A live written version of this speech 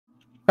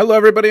Hello,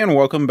 everybody, and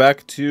welcome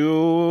back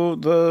to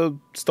the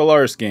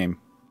Stellaris game.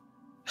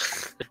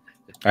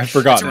 I've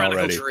forgotten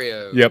already.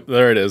 Trio. Yep,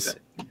 there it is.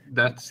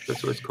 That's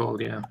what it's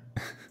called, yeah.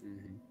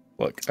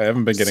 Look, I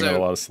haven't been getting a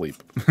lot of sleep.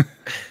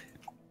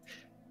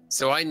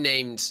 So I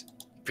named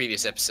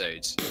previous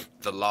episodes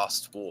The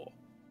Last War,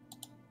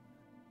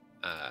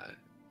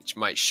 which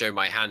might show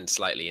my hand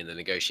slightly in the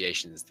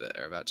negotiations that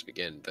are about to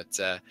begin. But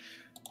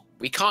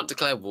we can't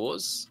declare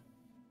wars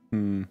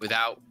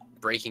without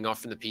breaking off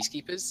from the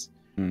peacekeepers.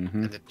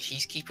 And the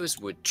peacekeepers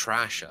would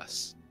trash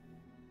us.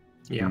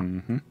 Yeah.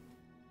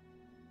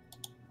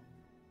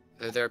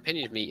 Their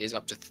opinion of me is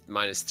up to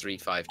minus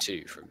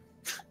 352 from.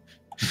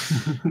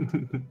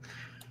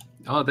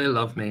 Oh, they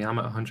love me. I'm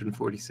at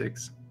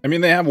 146. I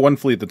mean, they have one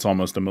fleet that's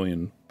almost 1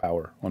 million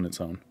power on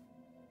its own.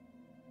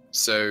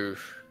 So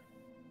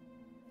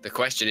the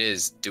question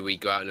is, do we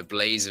go out in a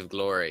blaze of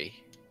glory,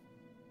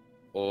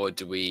 or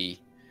do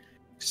we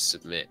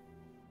submit?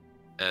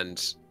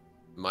 And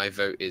my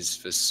vote is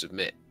for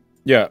submit.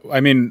 Yeah, I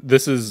mean,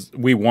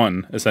 we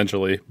won,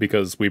 essentially,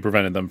 because we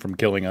prevented them from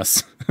killing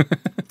us.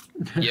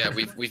 Yeah,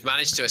 we've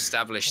managed to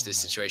establish this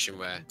situation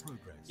where,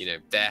 you know,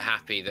 they're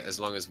happy that as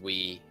long as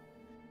we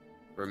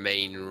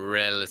remain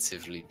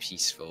relatively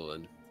peaceful,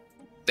 and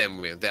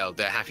then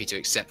they're happy to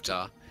accept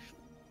our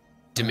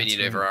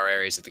dominion over our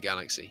areas of the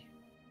galaxy.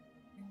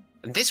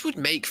 And this would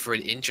make for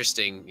an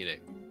interesting, you know,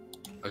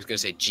 I was going to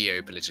say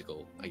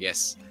geopolitical, I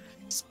guess,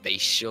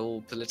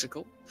 spatial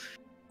political.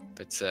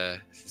 But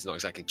it's not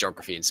exactly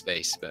geography in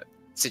space, but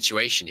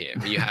situation here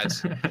where you had,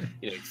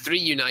 you know, 3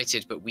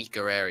 united but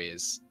weaker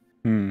areas,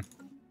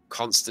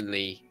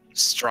 constantly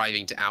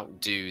striving to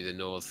outdo the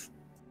North.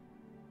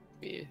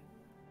 Yeah.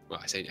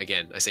 Well, I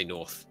say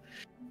North.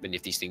 Many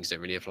of these things don't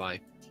really apply.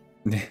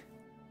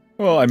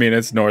 Well, I mean,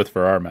 it's North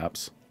for our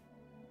maps.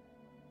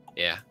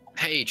 Yeah.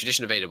 Hey,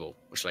 tradition available.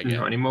 What should I get?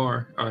 Not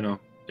anymore. Oh no.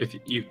 If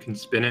you can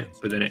spin it,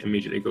 but then it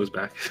immediately goes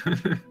back.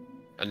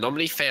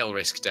 Anomaly fail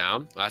risk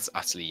down. That's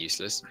utterly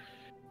useless.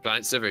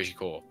 Planet survey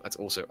core. That's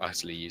also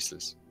utterly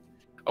useless.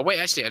 Oh wait,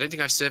 actually, I don't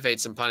think I've surveyed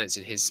some planets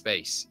in his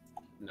space.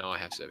 No, I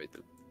have surveyed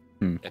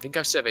them. I think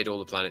I've surveyed all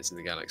the planets in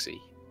the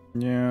galaxy.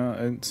 Yeah,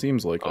 it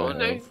seems like Oh I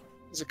no, have.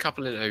 there's a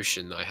couple in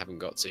ocean that I haven't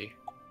got to.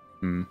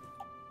 The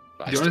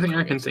only thing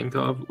I can think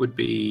of would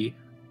be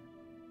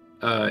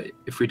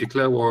if we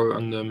declare war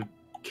on them,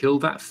 kill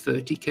that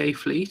 30k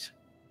fleet,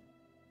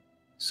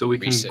 so we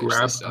can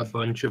grab a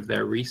bunch of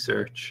their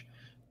research,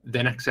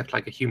 then accept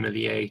like a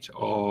humiliate,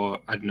 or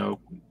I don't know,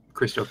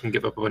 Cristo can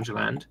give up a bunch of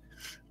land.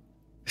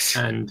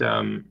 And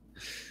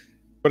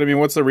But I mean,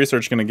 what's the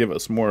research going to give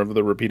us? More of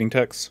the repeating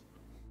texts?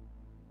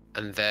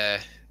 And their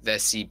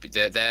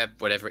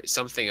whatever, it's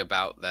something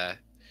about their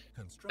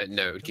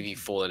no, it would give you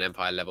Fallen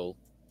Empire level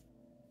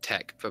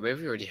tech, but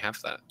maybe we already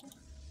have that.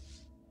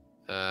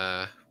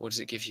 What does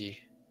it give you?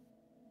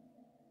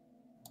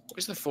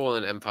 What's the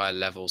Fallen Empire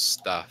level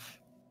stuff?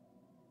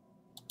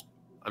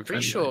 I'm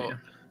pretty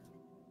sure.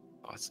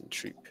 Arts and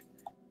troop.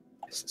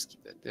 Let's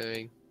keep that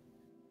going.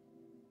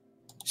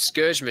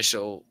 Scourge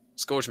missile,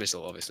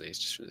 obviously, is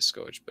just for the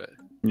Scourge, but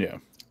Yeah.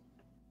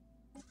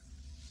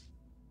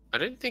 I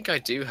don't think I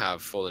do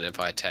have Fallen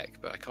Empire tech,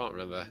 but I can't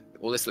remember.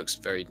 All this looks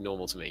very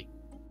normal to me.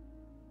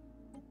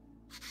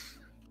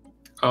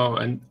 oh,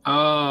 and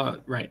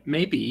right,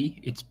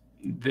 maybe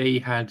they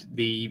had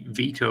the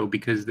veto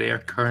because they are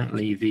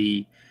currently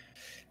the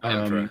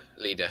Emperor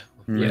leader.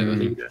 Yeah, the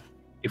leader.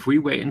 If we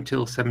wait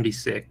until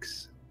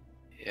 76.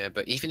 Yeah,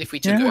 but even if we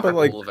took over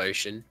like, all of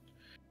Ocean,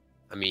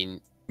 I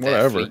mean,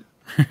 whatever.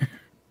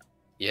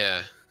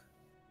 Yeah,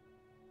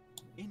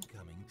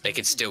 they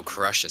could still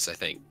crush us. I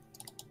think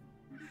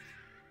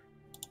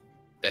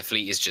their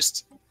fleet is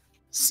just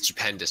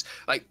stupendous.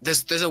 Like,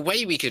 there's a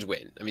way we could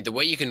win. I mean, the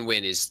way you can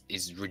win is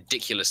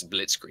ridiculous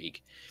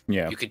blitzkrieg.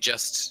 Yeah. You could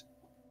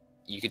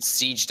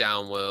siege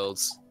down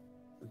worlds,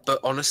 but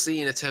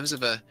honestly, in terms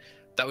of it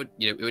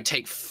would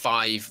take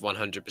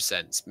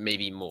 100%,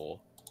 maybe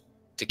more,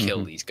 to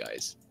kill these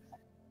guys.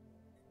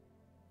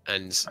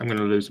 And I'm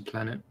gonna lose a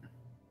planet.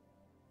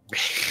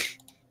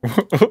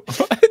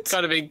 What?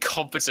 Kind of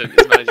incompetent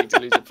is managing to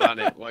lose a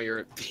planet while you're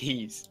at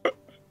peace.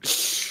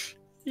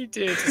 You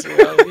did as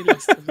well. We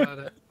lost a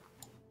planet.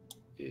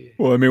 Yeah.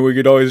 Well, I mean, we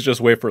could always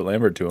just wait for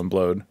Lambert to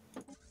implode.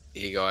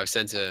 Here you go. I've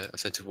sent a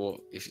war.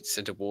 If it's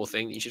sent a war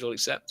thing, you should all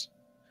accept.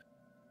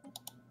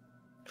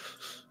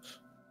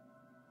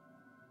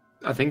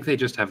 I think they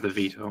just have the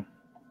veto.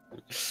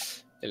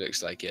 It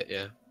looks like it,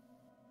 yeah.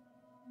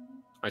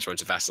 I just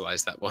wanted to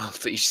vassalize that world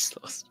that you just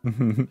lost.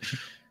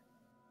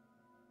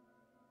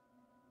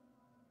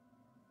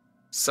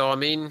 So, I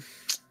mean,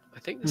 I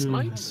think this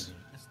might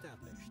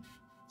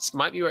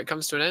be where it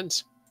comes to an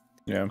end.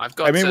 Yeah.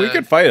 I mean, we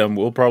could fight them.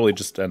 We'll probably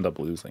just end up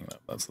losing them.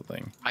 That's the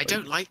thing. I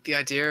don't like the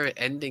idea of it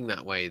ending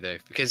that way, though,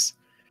 because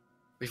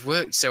we've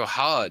worked so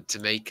hard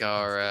to make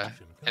our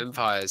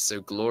empires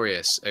so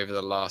glorious over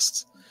the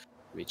last...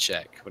 Let me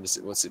check.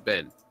 What's it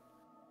been?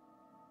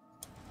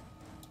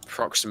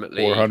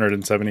 Approximately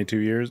 472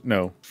 years?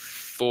 No.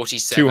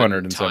 47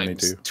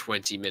 272. times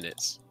 20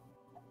 minutes.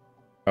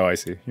 Oh, I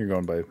see. You're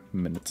going by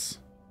minutes.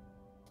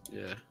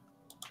 Yeah.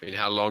 I mean,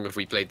 how long have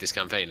we played this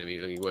campaign? Let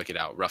me work it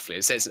out roughly.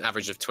 It says an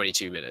average of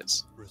 22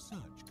 minutes. Research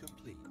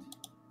complete.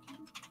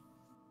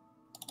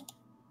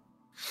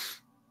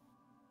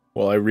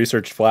 Well, I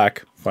researched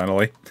flak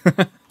finally.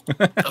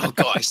 Oh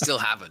god, I still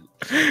haven't.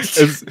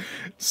 It's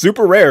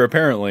super rare,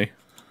 apparently.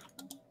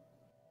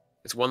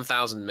 It's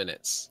 1,000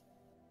 minutes.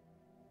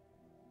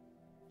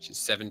 Which is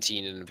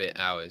 17 and a bit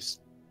hours.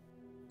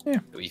 Yeah.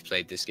 That we've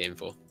played this game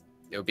for.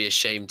 It would be a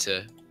shame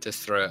to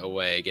throw it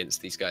away against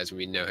these guys when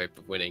we have no hope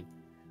of winning.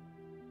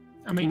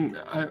 I mean,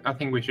 I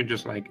think we should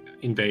just like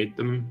invade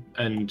them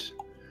and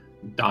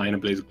die in a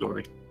blaze of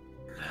glory.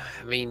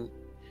 I mean,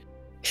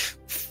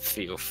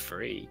 feel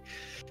free.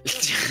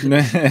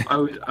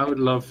 I would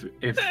love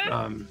if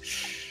I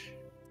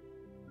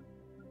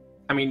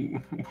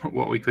mean,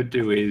 what we could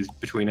do is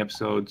between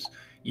episodes,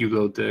 you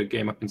load the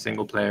game up in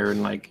single player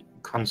and like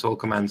console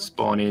commands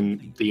spawn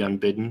in the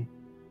Unbidden.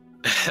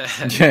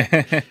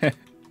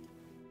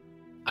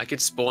 I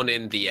could spawn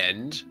in the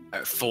end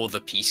for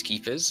the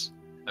Peacekeepers.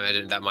 I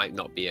mean, that might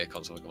not be a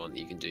console command that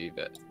you can do,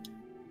 but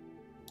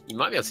you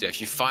might be able to do it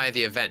if you fire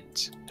the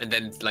event, and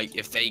then like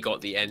if they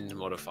got the end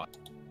modifier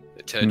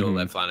that turned all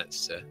their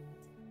planets to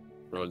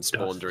and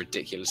spawned a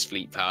ridiculous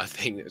fleet power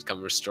thing that would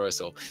come destroy us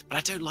all. But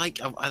I don't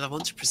like. I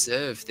want to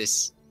preserve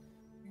this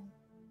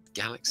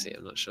galaxy.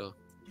 I'm not sure.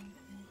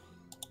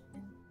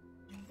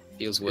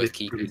 Feels worth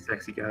keeping. Pretty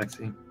sexy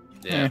galaxy.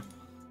 Yeah.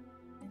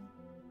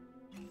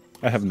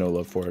 I have no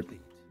love for it.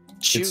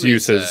 Chew Its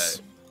use is,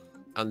 has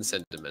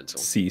unsentimental.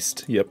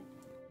 ceased. Yep.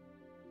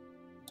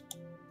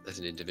 As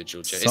an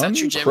individual. Is Sun that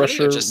true generally,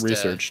 Crusher or just,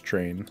 research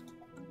train.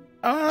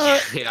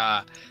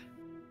 Yeah.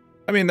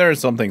 I mean, there are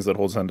some things that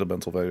hold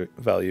sentimental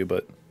value,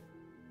 but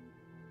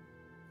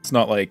it's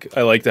not like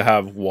I like to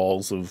have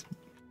walls of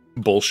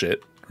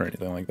bullshit or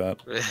anything like that.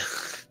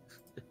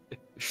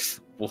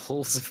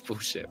 Walls of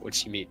bullshit. What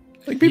do you mean?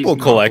 Like people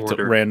collect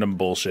random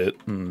bullshit.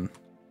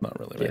 Not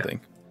really my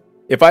thing.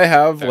 If I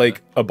have Fair like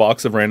enough. a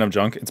box of random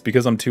junk, it's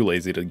because I'm too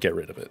lazy to get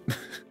rid of it.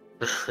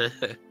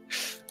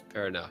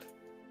 Fair enough.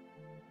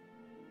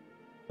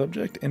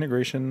 Subject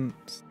integration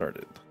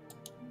started.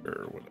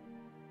 Or whatever.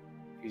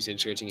 Who's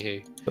integrating who?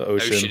 The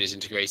ocean. Is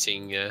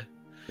integrating Yeah.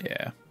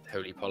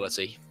 holy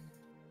polity.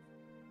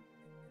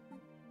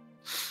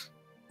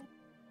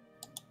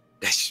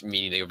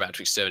 Meaning they were about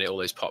to exterminate all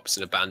those pops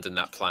and abandon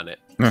that planet.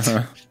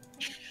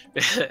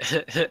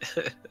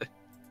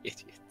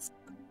 Idiots.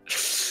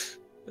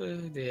 Oh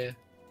dear.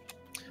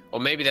 Or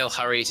maybe they'll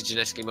hurry to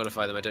genetically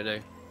modify them, I don't know.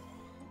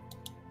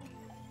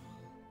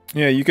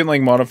 Yeah, you can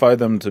like modify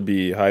them to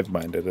be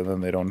hive-minded and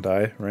then they don't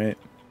die, right?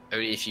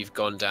 Only if you've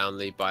gone down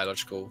the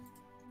biological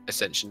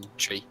ascension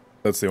tree.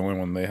 That's the only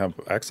one they have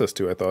access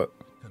to, I thought.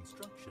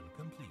 Construction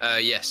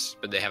complete. Yes,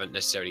 but they haven't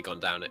necessarily gone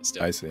down it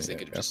still. I see, 'Cause they yeah,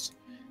 could have yeah. just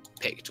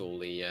picked all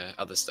the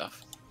other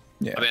stuff.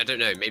 Yeah. I mean, I don't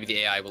know. Maybe the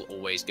AI will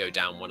always go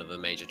down one of the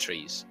major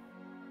trees.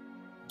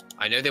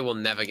 I know they will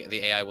never get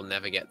the AI will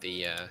never get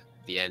the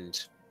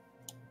end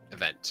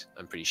event.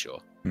 I'm pretty sure.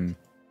 Hmm.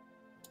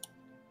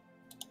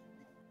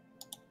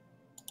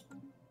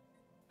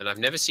 And I've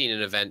never seen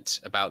an event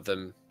about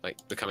them like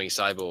becoming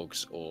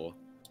cyborgs or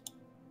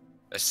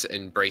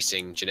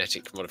embracing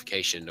genetic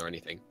modification or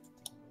anything.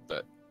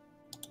 But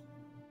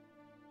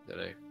I don't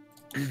know.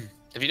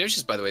 Have you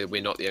noticed, by the way, that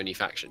we're not the only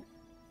faction?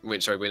 We're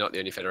not the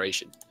only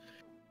federation.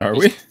 Are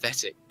These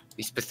we?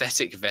 These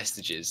pathetic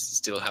vestiges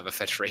still have a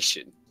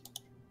federation.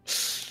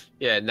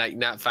 Yeah, Nat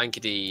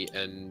Fankedy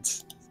and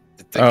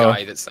the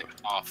guy that's like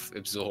half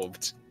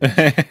absorbed. Up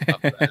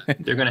there.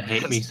 They're gonna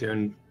hate me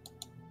soon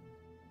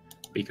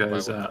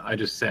because I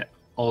just set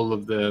all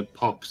of the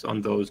pops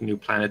on those new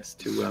planets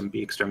to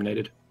be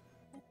exterminated.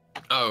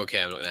 Oh,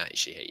 okay. I'm not gonna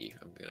actually hate you.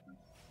 I'm gonna.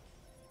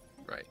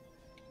 Right.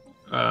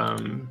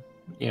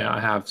 Yeah, I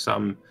have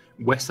some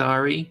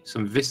Wesari,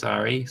 some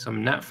Visari,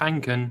 some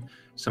Natfanken,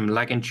 some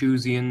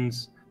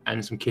Laganchusians,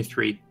 and some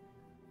Kithri.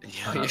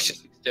 Yeah, you're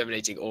just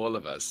exterminating all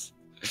of us.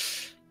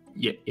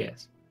 Yeah,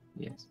 yes.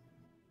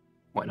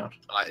 Why not?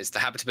 It's the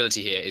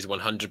habitability here is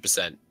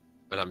 100%,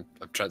 but I'm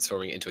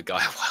transforming it into a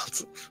Gaia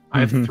world.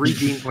 I have 3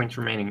 gene points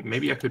remaining.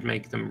 Maybe I could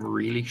make them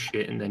really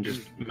shit and then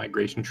just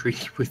migration tree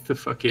with the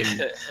fucking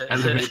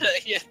element.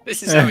 Yeah,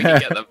 this is how we can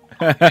get them.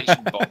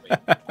 Population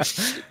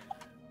bombing.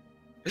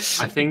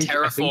 I think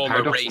Terraform a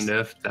Paradox race.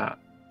 nerfed that,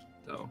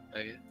 though. Oh,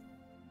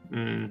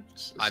 yeah.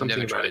 I've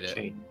never tried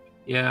it.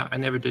 Yeah, I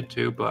never did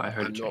too, but I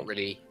heard I'm it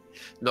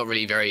not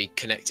really very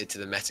connected to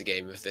the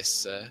metagame of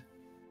this.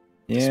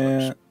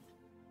 Yeah.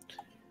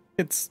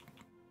 It's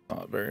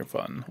not very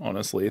fun,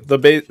 honestly.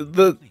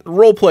 The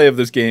role play of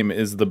this game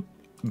is the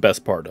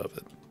best part of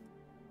it.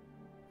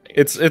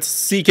 It's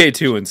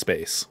CK2 in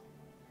space.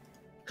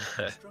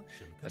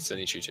 That's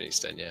only true to an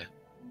extent, yeah.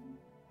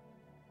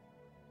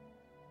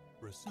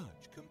 Research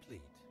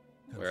complete.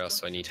 Where else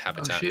do I need Oh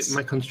habitats? shit,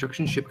 my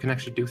construction ship can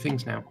actually do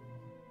things now.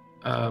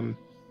 Yeah,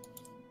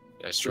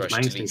 I should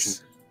mining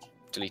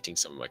deleting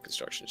some of my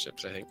construction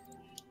ships, I think.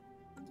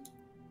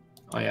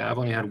 Oh yeah, I've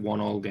only had one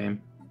all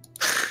game.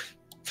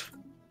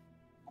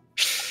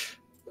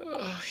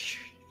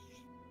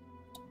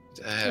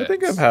 I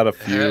think I've had a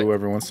few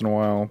every once in a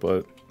while,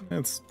 but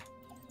it's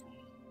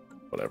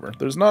whatever.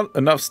 There's not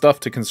enough stuff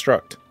to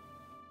construct.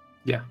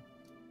 Yeah.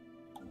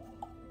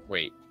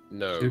 Wait,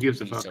 no. Who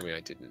gives a Please fuck? tell me I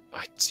didn't.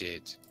 I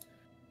did.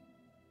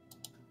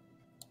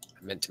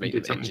 I meant to make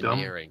did them something dumb?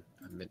 engineering.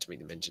 I meant to make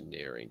them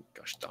engineering.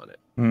 Gosh darn it.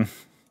 Hmm.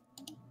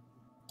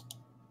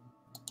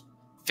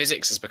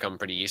 Physics has become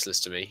pretty useless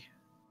to me.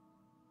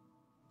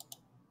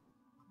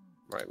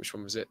 Right, which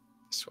one was it?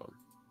 This one.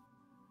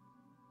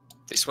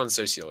 This one's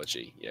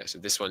sociology. Yeah, so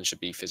this one should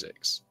be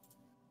physics.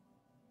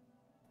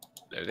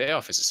 No, they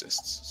are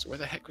physicists. So where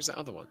the heck was that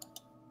other one?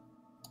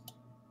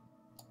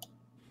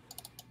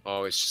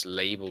 Oh, it's just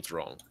labeled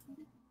wrong.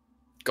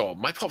 God,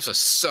 my pops are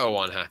so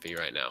unhappy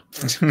right now.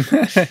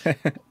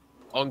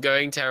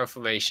 Ongoing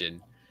terraformation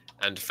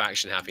and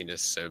faction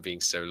happiness so being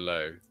so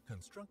low.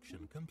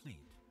 Construction complete.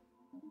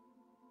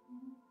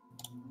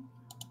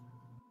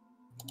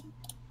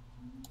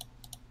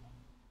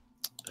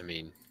 I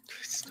mean,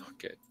 it's not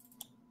good.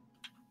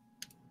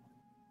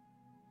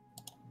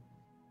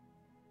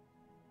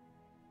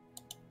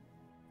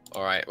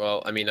 All right,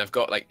 well, I mean, I've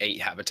got like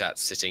 8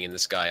 habitats sitting in the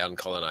sky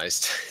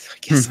uncolonized. I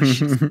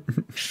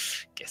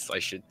guess I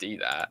should do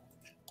that.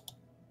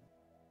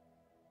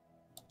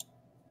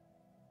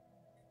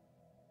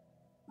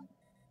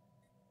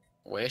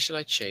 Where should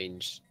I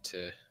change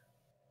to?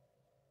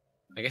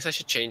 I guess I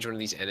should change one of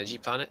these energy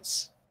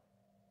planets.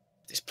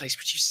 This place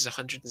produces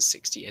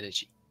 160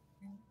 energy.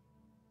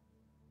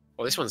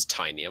 Well, this one's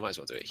tiny. I might as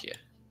well do it here.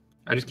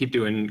 I just keep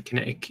doing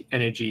kinetic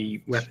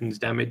energy weapons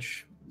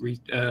damage,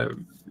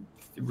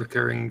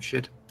 recurring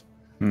shit.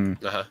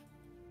 Uh-huh.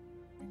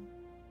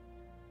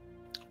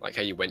 Like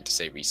how you went to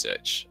say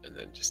research and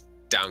then just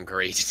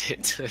downgraded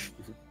it to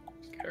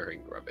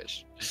recurring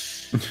rubbish.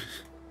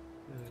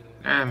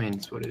 I mean,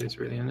 it's what it is,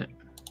 really, isn't it?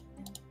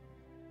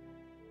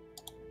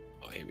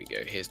 Oh, here we go.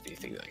 Here's the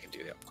thing that I can do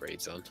the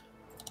upgrades on.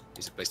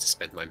 Here's a place to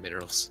spend my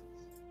minerals.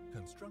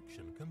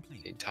 Construction The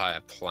complete. entire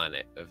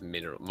planet of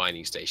mineral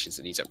mining stations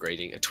that needs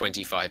upgrading. A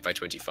 25 by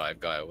 25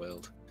 Gaia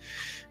world.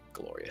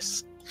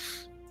 Glorious.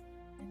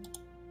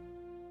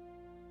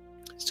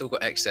 Still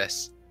got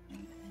excess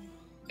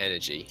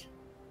energy.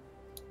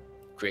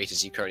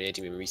 Creators, you currently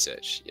aiding me in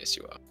research? Yes,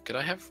 you are. Could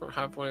I have one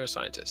of your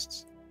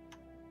scientists?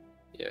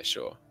 Yeah,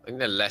 sure. I think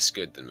they're less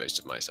good than most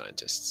of my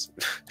scientists.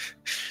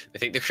 I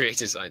think the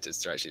creator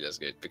scientists are actually less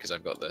good because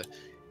I've got the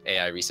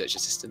AI research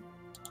assistant.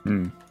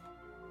 Construction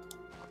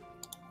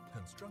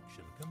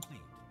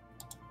complete.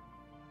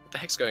 What the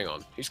heck's going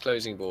on? Who's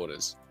closing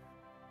borders?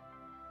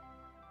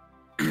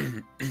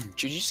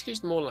 Did you just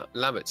lose more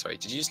Lambert? Sorry,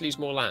 did you just lose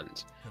more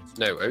land?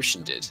 No,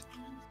 Ocean did.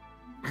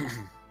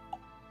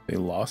 They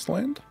lost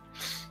land?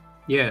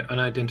 Yeah,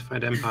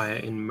 unidentified empire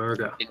in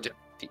Murga.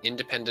 The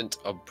independent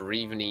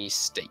Obrivny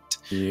state.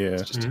 Yeah.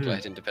 It's just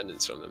declared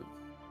independence from them.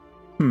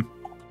 And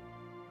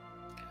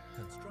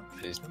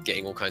is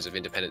getting all kinds of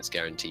independence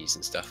guarantees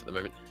and stuff at the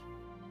moment.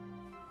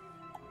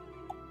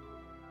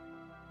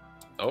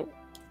 Oh,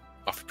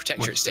 offer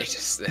protectorate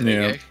status. There they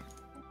go.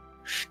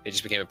 They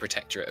just became a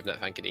protectorate of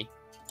Nathankini.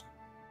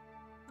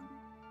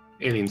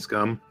 Alien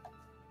scum.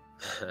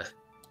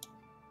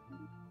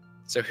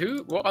 So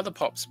what other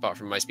pops apart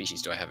from my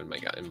species do I have in my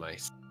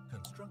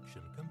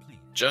Construction complete.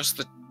 just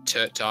the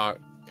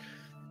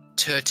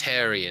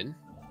Tertarian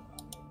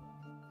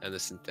and the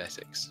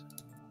synthetics.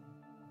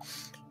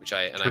 Which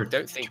I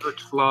don't think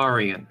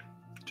Tertularian.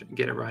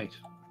 Get it right.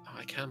 Oh,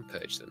 I can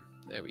purge them.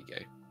 There we go.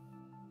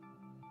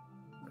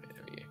 Right,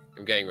 there we go.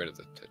 I'm getting rid of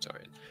the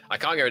Tertarian. I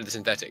can't get rid of the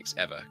synthetics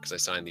ever because I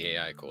signed the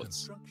AI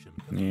Accords. Construction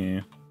complete.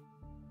 Yeah.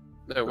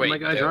 No, wait. My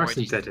guys they're are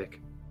already- synthetic.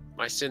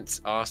 My synths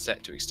are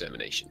set to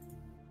extermination,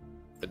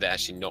 but they're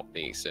actually not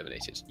being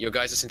exterminated. Your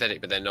guys are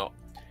synthetic, but they're not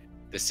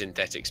the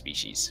synthetic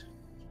species.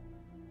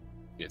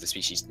 You know, the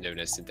species known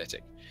as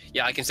synthetic.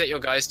 Yeah, I can set your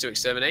guys to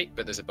exterminate,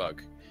 but there's a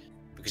bug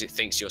because it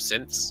thinks you're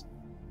synths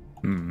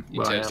in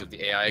Well, terms yeah. of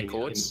the AI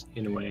Accords.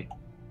 In a way.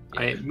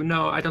 Yeah.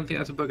 No, I don't think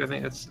that's a bug. I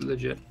think that's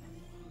legit.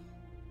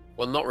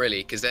 Well, not really,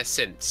 because they're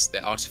synths.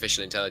 They're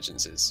artificial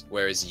intelligences,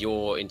 whereas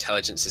your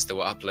intelligences that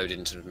were uploaded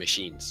into the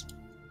machines.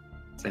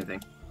 Same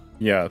thing.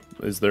 Yeah.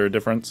 Is there a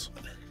difference?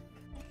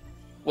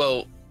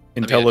 Well,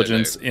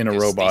 Intelligence I mean, I in a don't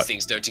know, 'cause robot. These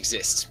things don't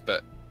exist,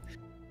 but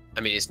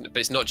I mean,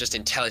 it's not just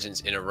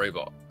intelligence in a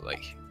robot.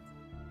 Like,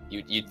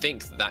 you'd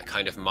think that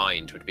kind of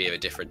mind would be of a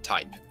different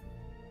type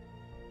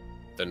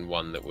than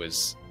one that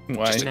was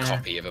Why? just a Nah.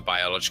 copy of a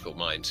biological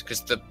mind.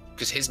 Because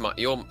his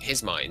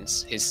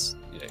minds, his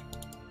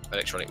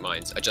electronic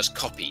minds, are just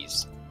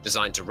copies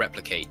designed to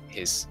replicate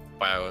his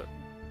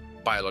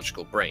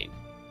biological brain.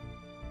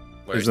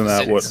 Whereas Isn't the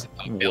that synths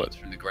what- are built what-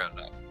 from the ground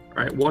up? All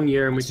right, 1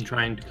 year and we can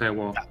try and declare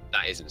war.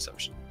 That is an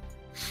assumption.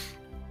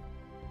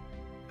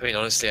 I mean,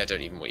 honestly, I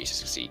don't even want you to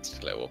succeed to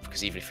declare war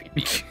because even if we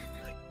beat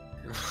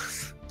them,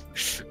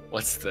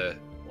 what's the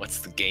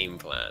game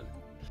plan?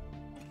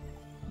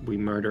 We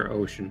murder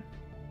Ocean.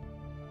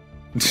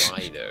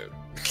 Why though?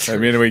 I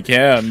mean, we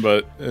can,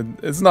 but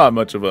it's not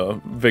much of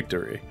a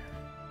victory.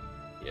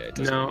 Yeah, it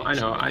doesn't No, really I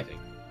know, achieve I anything.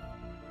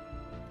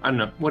 I don't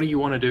know. What do you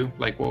want to do?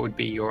 Like, what would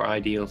be your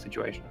ideal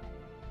situation?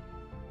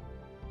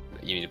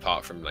 You mean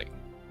apart from like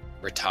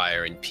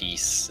retire in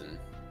peace and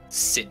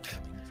sip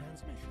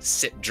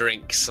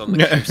drinks on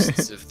the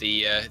coasts of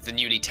the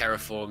newly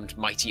terraformed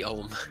mighty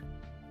Ulm,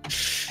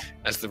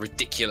 as the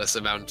ridiculous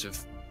amount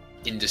of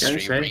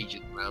industry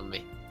rages around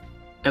me.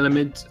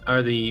 Element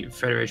are the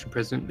Federation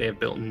president. They have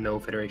built no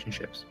Federation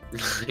ships.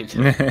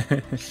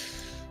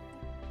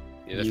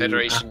 Yeah, the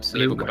Federation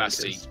naval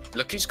capacity.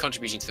 Look who's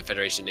contributing to the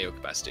Federation naval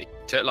capacity.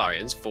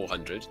 Turtlarians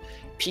 400,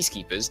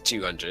 Peacekeepers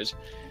 200,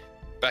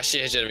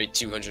 Bashir generate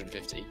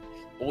 250,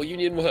 all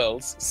Union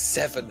worlds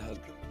 700.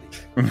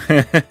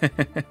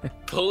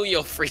 Pull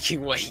your freaking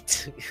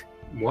weight.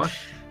 What?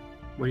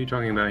 What are you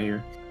talking about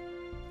here?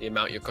 The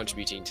amount you're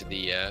contributing to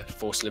the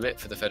force limit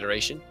for the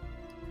Federation.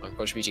 I'm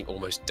contributing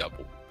almost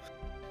double.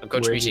 I'm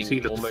contributing Where do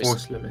you see the almost.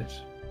 force limit?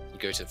 You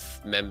go to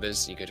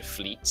members, you go to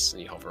fleets,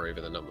 and you hover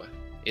over the number.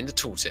 In the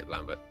tooltip,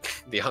 Lambert.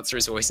 The answer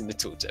is always in the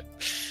tooltip.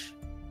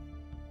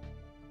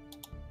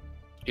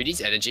 Who needs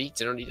energy?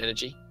 Does anyone need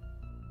energy?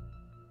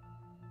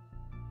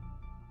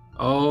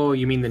 Oh,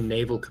 you mean the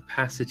naval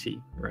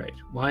capacity, right?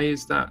 Why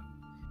is that?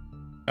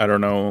 I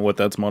don't know what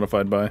that's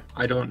modified by.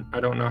 I don't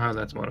know how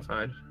that's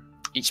modified.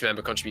 Each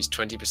member contributes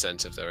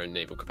 20% of their own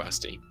naval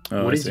capacity.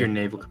 Oh, What I is see. your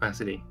naval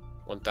capacity?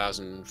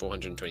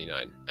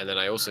 1,429. And then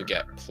I also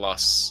get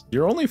plus...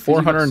 You're only got so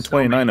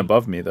 429 many.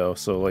 above me though,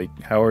 so like,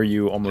 how are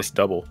you almost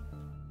double?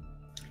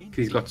 Because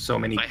he's got so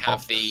many. I have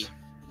pops. the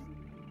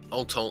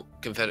Entente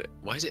Confederate...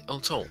 Why is it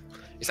Entente?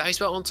 Is that how you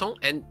spell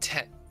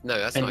Entente? No,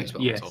 that's not how you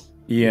spell yes.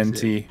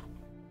 Entente. ENT.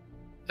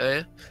 Oh,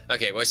 yeah?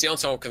 Okay, well, it's the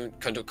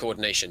Entente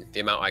coordination. The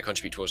amount I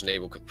contribute towards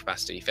naval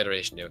capacity,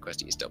 Federation naval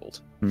capacity is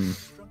doubled.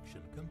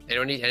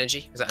 Anyone need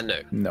energy? Is that a no?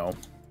 No.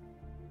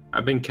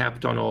 I've been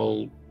capped on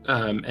all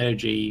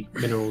energy,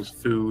 minerals,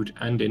 food,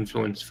 and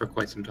influence for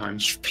quite some time.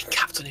 You've been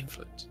capped on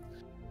influence.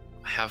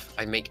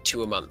 I make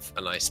 2 a month,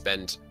 and I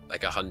spend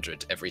like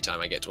 100 every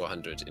time I get to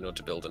 100 in order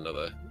to build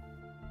another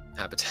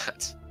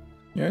habitat.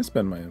 Yeah, I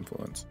spend my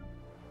influence.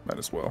 Might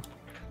as well.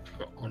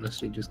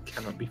 Honestly, just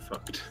cannot be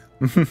fucked.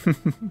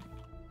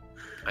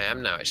 I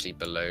am now actually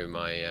below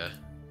my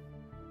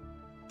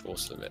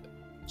force limit,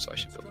 so I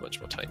should build much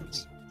more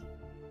Titans.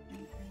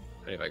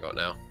 How many have I got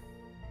now?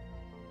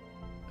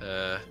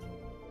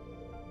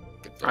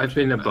 I've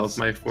been above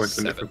my force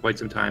limit for quite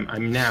some time.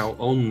 I'm now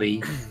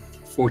only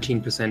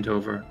 14%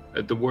 over.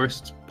 At the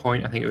worst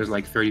point, I think it was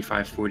like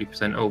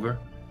 35-40% over.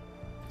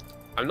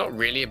 I'm not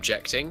really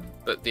objecting,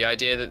 but the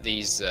idea that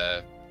these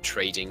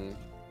trading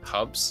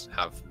hubs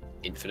have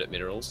infinite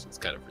minerals is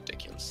kind of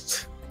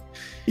ridiculous.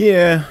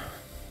 Yeah.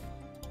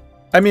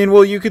 I mean,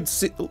 well, you could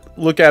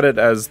look at it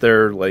as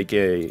they're like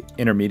a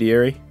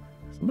intermediary.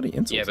 Somebody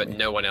insults Yeah, but me.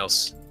 no one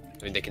else.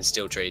 I mean, they can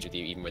still trade with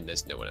you even when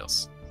there's no one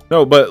else.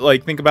 No, but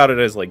like think about it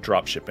as like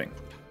drop shipping,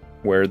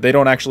 where they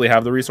don't actually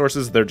have the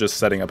resources. They're just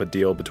setting up a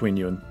deal between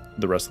you and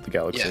the rest of the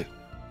galaxy. Yeah,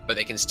 but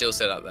they can still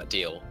set up that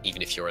deal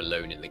even if you're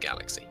alone in the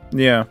galaxy.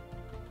 Yeah.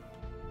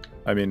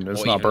 I mean,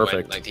 it's Or not even when,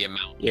 perfect. like the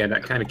amount. Yeah,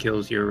 that kind of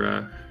kills your.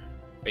 I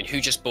mean, who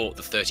just bought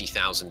the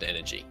 30,000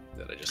 energy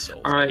that I just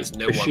sold? All right, There's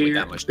no one with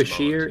that much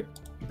demand.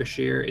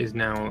 Bashir is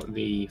now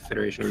the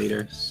Federation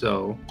leader,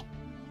 so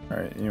All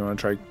right, you want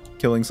to try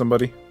killing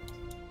somebody?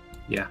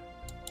 yeah.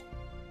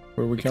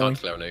 Who are we We killing? can't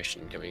clear an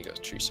ocean. Can we go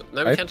through some?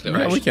 No, we can't clear an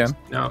No, ocean. we can.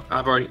 No,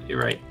 I've already. You're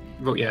right.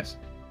 Vote yes.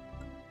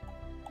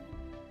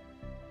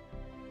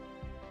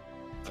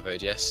 I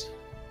vote yes.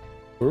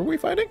 Who are we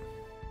fighting?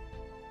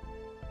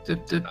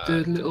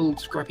 The little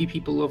scrappy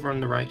people over on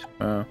the right.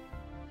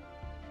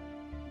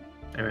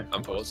 Anyway,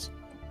 I'm paused.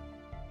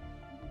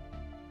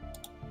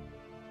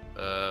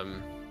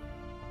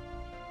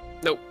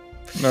 Nope.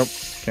 Nope,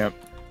 can't.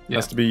 Yeah.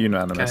 Has to be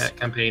unanimous.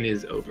 campaign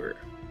is over.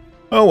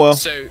 Oh well.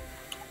 So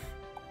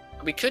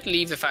we could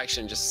leave the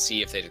faction and just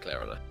see if they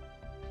declare or not.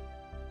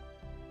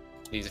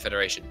 Leave the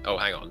Federation. Oh,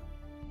 hang on.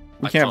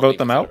 We I can't leave vote the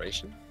them out?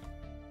 Federation.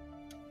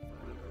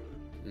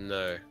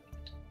 No.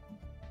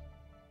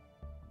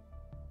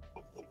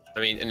 I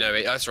mean,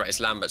 no, that's right. It's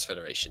Lambert's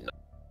Federation.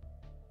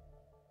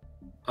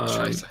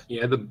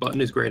 Yeah, the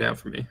button is grayed out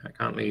for me. I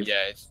can't leave.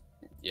 Yeah,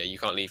 you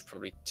can't leave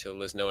probably till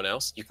there's no one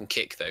else. You can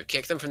kick though.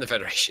 Kick them from the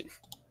Federation.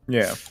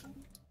 Yeah.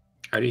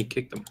 How do you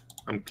kick them?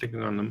 I'm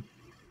clicking on them.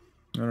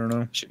 I don't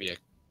know. Should be a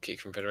kick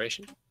from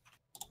Federation.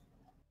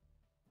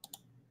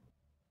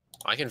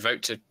 I can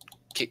vote to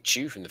kick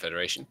Chew from the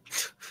Federation.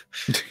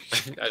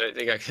 I don't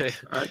think I can.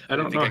 I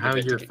don't know how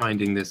you're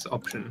finding this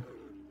option.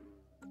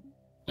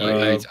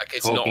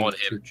 It's not Talking on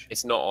him. to-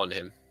 It's not on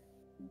him.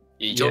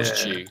 You talk to Yeah.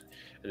 Chew, and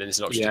then there's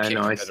an option Yeah, to kick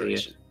no, from I see it.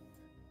 Federation.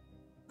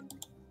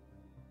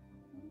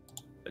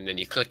 And then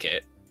you click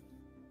it.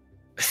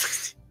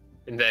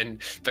 And then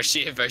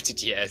Bashir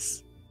voted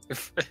yes.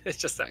 It's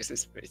just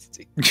access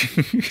ability.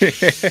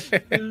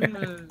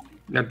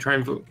 Now try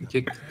and vote.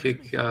 Kick.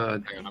 Hang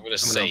on, I'm going to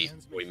Someone save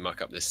before we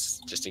muck up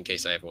this, just in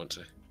case I ever want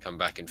to come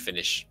back and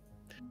finish.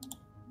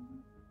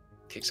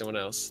 Kick someone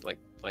else, like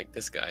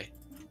this guy.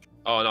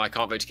 Oh no, I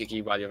can't vote to kick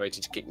you while you're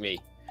voting to kick me.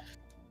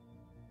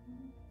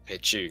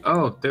 Hit you.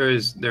 Oh, there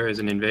is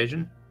an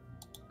invasion.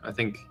 I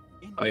think.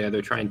 Oh yeah,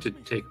 they're trying to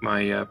take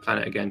my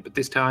planet again, but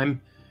this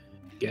time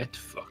Get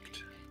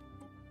fucked.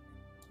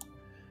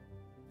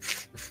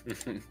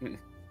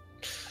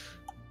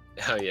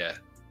 Oh yeah,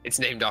 it's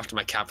named after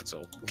my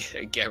capital.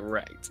 Get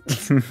wrecked.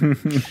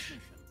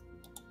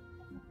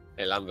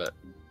 Hey Lambert,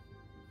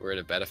 we're in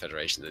a better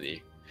federation than you.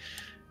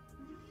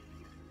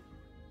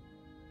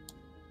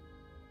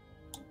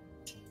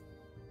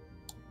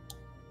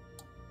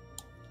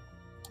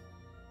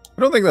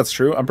 I don't think that's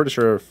true. I'm pretty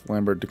sure if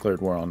Lambert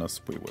declared war on us,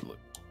 we would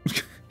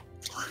lose.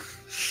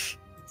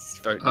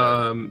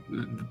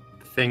 The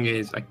thing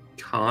is, I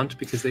can't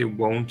because they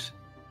won't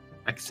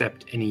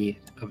accept any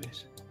of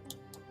it.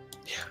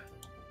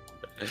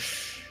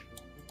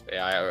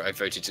 Yeah, I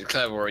voted to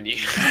declare war on you.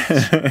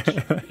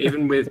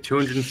 Even with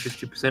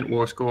 250%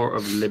 war score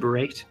of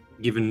liberate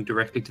given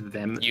directly to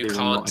them, You they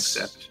will not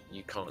accept.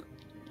 You can't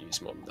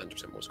use more than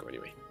 100% war score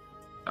anyway.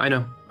 I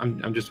know.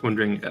 I'm just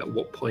wondering at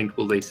what point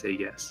will they say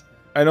yes?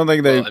 I don't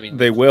think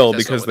they will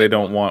because they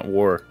don't want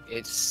war.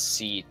 It's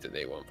seed that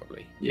they want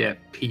probably. Yeah,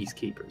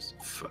 peacekeepers.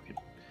 Fucking.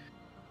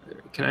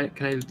 Can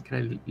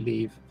I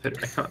leave? I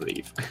can't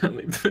leave. I can't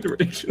leave the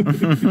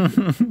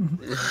Federation.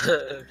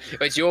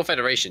 It's your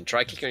federation.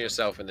 Try kicking on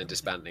yourself and then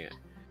disbanding it.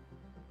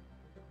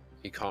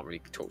 You can't really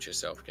talk to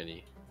yourself, can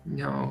you?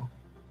 No.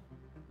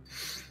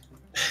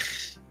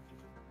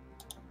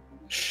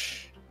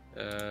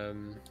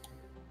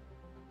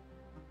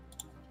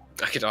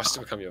 I could ask to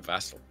become your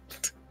vassal.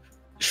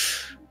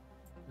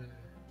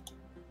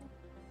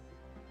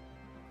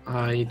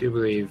 I do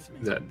believe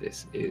that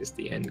this is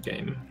the end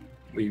game.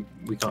 We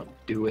can't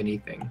do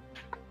anything.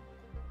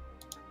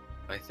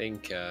 I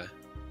think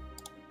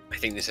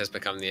this has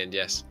become the end.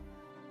 Yes.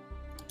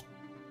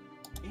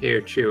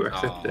 Here, Chew,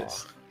 accept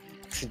this.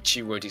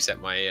 Chew won't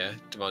accept my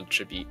demand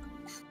tribute.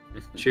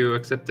 Chew,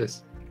 accept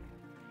this.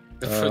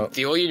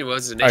 The All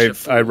Universe is a nation of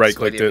fools. I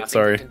right-clicked worthy of it. nothing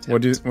Sorry. but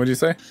contempt. What'd you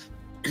say?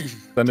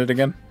 Send it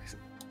again.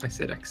 I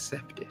said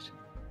accept it.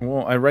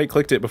 Well, I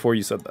right-clicked it before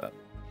you said that.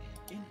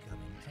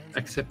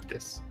 Accept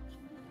this.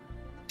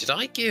 Did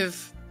I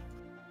give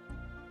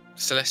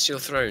Celestial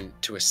Throne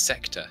to a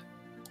sector?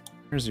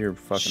 Here's your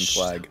fucking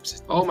flag.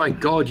 Oh my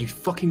god, you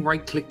fucking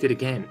right-clicked it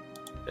again.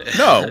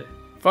 No,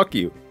 fuck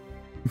you.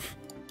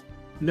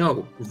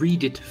 No,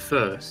 read it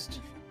first.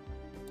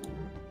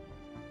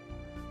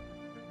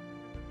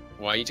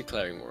 Why are you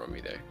declaring war on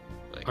me though?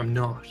 Like, I'm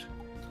not.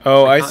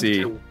 Oh, I can't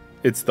see. tell-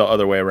 It's the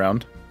other way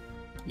around.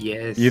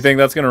 Yes. You think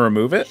that's gonna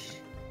remove it?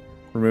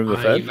 Remove the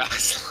I- Fed? you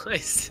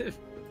vassalized him.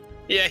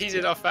 Yeah, he's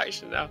in our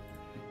faction now.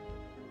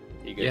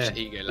 Here you go, Yeah,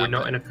 here you go, we're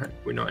not Lambert.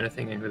 in a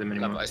thing with him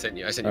anymore. Lambert, I sent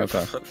you Okay. a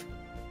pop-up.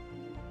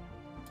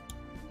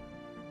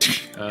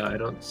 I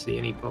don't see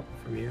any pop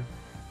from you.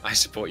 I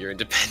support your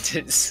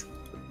independence.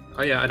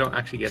 Oh yeah, I don't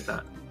actually get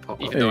that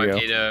pop. Even There though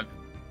you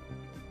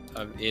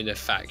I'm in a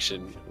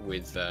faction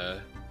with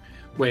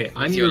Wait,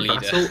 I'm your your leader.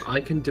 vassal. I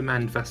can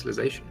demand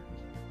vassalization.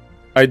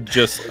 I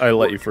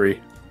let you free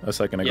a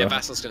second ago. yeah,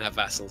 vassals can have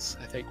vassals,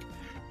 I think.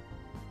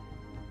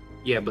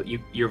 Yeah, but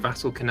your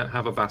vassal cannot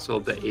have a vassal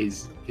that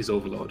is his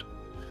overlord.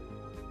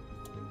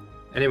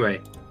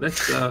 Anyway,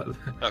 let's. I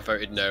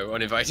voted no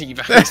on inviting you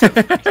back. Just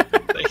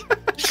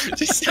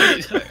so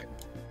you know.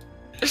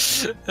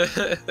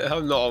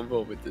 I'm not on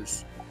board with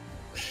this.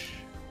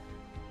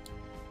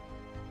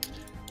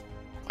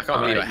 I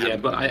can't believe I haven't. Yeah,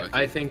 but been working.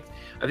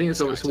 I think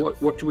so. So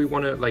what do we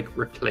want to like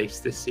replace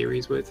this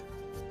series with?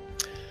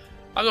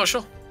 I'm not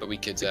sure, but we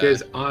could.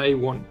 Because I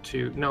want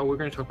to. No, we're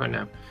going to talk about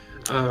it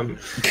now.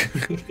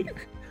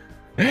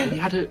 We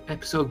had an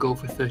episode go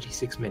for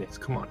 36 minutes.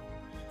 Come on.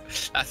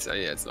 That's yeah,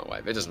 it's not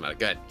why, but it doesn't matter.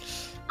 Go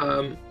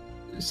ahead.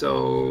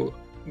 So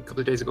a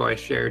couple of days ago, I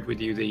shared with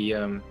you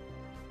the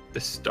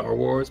Star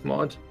Wars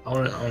mod. I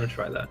want to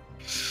try that.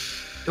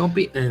 Don't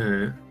be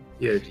you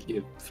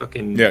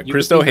fucking Yeah, you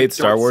Cristo can be hates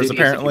Star Darth Wars, Sidious if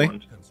you apparently.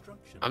 want.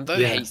 I don't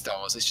Yeah. hate Star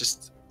Wars. It's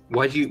just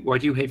Why do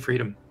you hate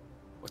freedom?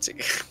 what's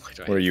it? Why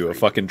do I Were hate you a freedom?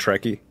 fucking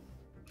Trekkie?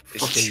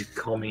 Fucking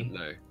commie.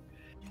 No.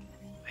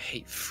 I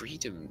hate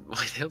freedom. Why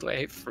the hell do I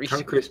hate freedom?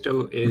 Count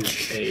Cristo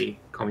is a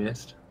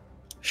communist.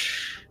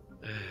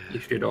 You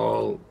should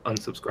all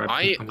unsubscribe.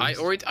 I from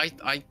communists.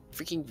 I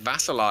freaking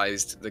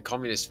vassalized the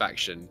communist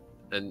faction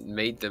and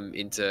made them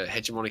into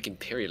hegemonic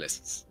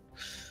imperialists.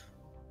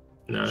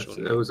 No,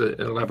 Surely. it was an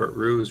elaborate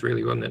ruse,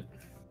 really, wasn't it?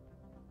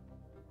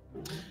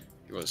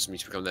 He wants me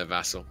to become their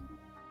vassal.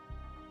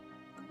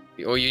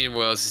 The All Union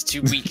Worlds is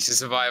too weak to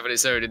survive on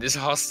its own in this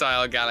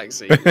hostile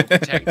galaxy. It will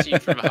protect you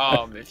from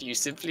harm if you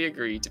simply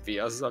agree to be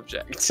our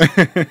subject.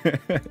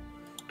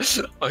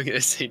 I'm gonna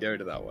say no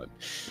to that one,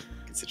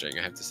 considering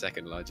I have the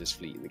second largest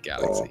fleet in the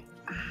galaxy.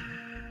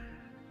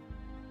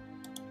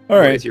 All What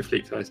right. is your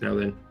fleet size now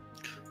then?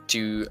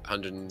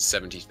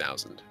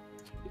 270,000.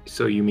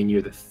 So you mean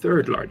you're the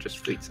third largest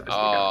fleet size in the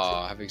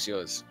Oh, how big's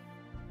yours?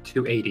 galaxy?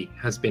 280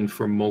 has been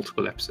for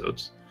multiple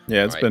episodes.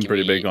 Yeah, it's Alright, been give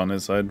pretty me- big on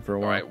his side for a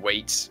while. Alright,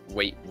 wait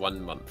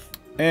 1 month.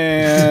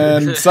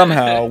 And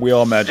somehow we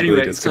all magically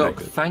Anyway, so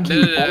disconnected. thank No,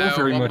 you no, no, all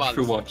very 1 much month.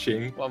 for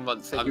watching. 1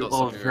 month. Thank I'm you not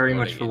all stopping very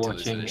much for recording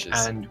until this watching,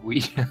 finishes. and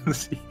we shall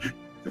see.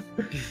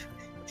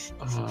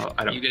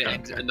 I don't. You're gonna I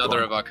end don't care. another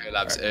Go of our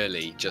collabs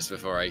early just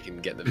before I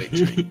can get the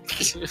victory.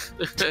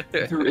 on.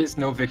 There is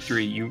no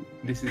victory.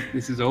 This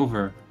is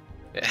over.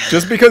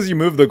 Just because you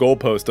move the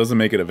goalpost doesn't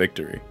make it a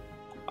victory.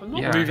 I'm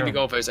not Yeah, I moving the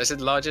know. goalpost. I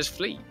said largest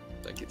fleet.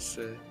 Like it's.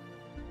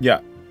 Yeah,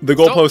 the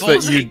goalpost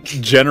that you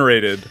pausing.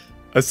 generated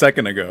a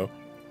second ago.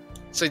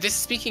 So this,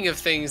 speaking of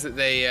things that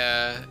they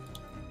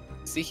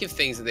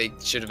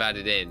should have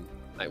added in.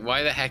 Like,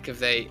 why the heck have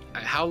they?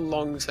 How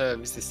long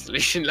term is this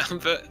solution,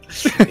 Lambert?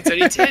 It's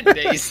only 10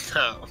 days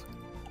now.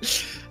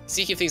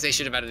 Speaking of things they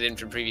should have added in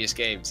from previous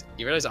games,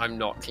 you realise I'm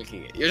not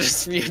clicking it. You're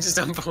just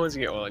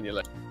unpausing it all on your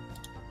left.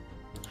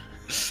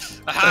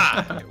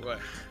 Aha! It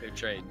worked. They've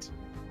trained.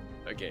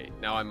 Okay,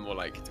 now I'm more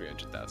like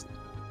 300,000.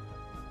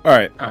 All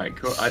right, All right,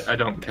 cool. I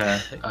don't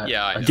care.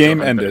 Yeah, I know. game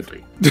don't have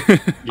ended.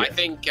 benefit.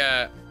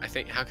 I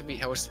think how could we?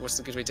 What's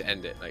the good way to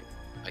end it? Like,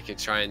 I could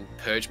try and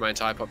purge my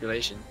entire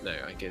population. No,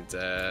 I could.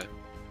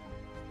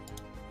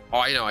 Oh,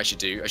 I know what I should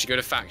do. I should go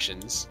to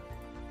factions.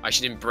 I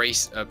should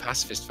embrace a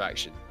pacifist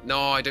faction. No,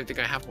 I don't think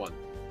I have one.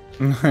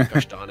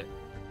 Gosh darn it.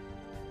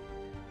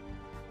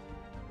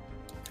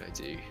 What can I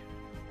do?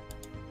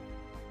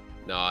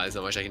 No, there's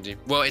not much I can do.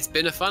 Well, it's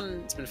been a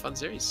fun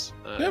series.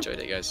 I Yep. enjoyed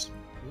it, guys.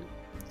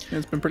 Yeah,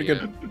 it's been pretty Yeah.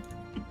 good.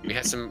 We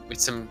had some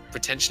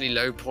potentially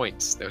low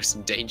points. There were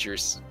some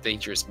dangerous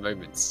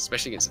moments,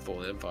 especially against the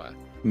Fallen Empire.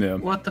 Yeah.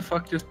 What the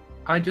fuck?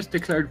 I just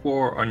declared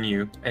war on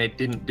you, and it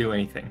didn't do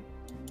anything.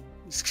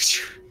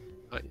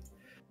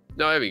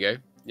 No, there we go.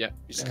 Yeah, you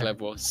just Yeah. declared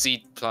war.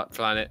 Seed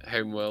planet,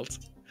 home world.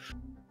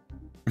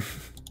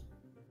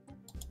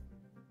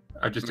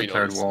 I just I mean,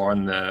 declared honestly. war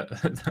on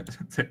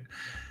the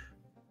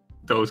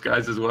those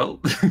guys as well.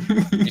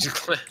 You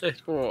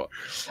declared war.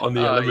 On the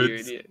Oh, you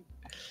elements. idiot.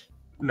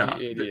 No,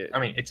 You idiot. I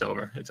mean it's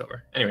over. It's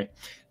over. Anyway,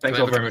 thanks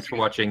Can I all have a very much for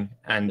watching,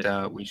 and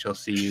we shall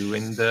see you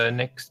in the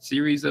next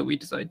series that we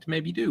decide to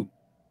maybe do.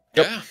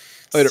 Yep. Yeah.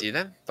 Later. See you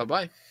then. Bye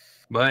bye.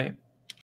 Bye.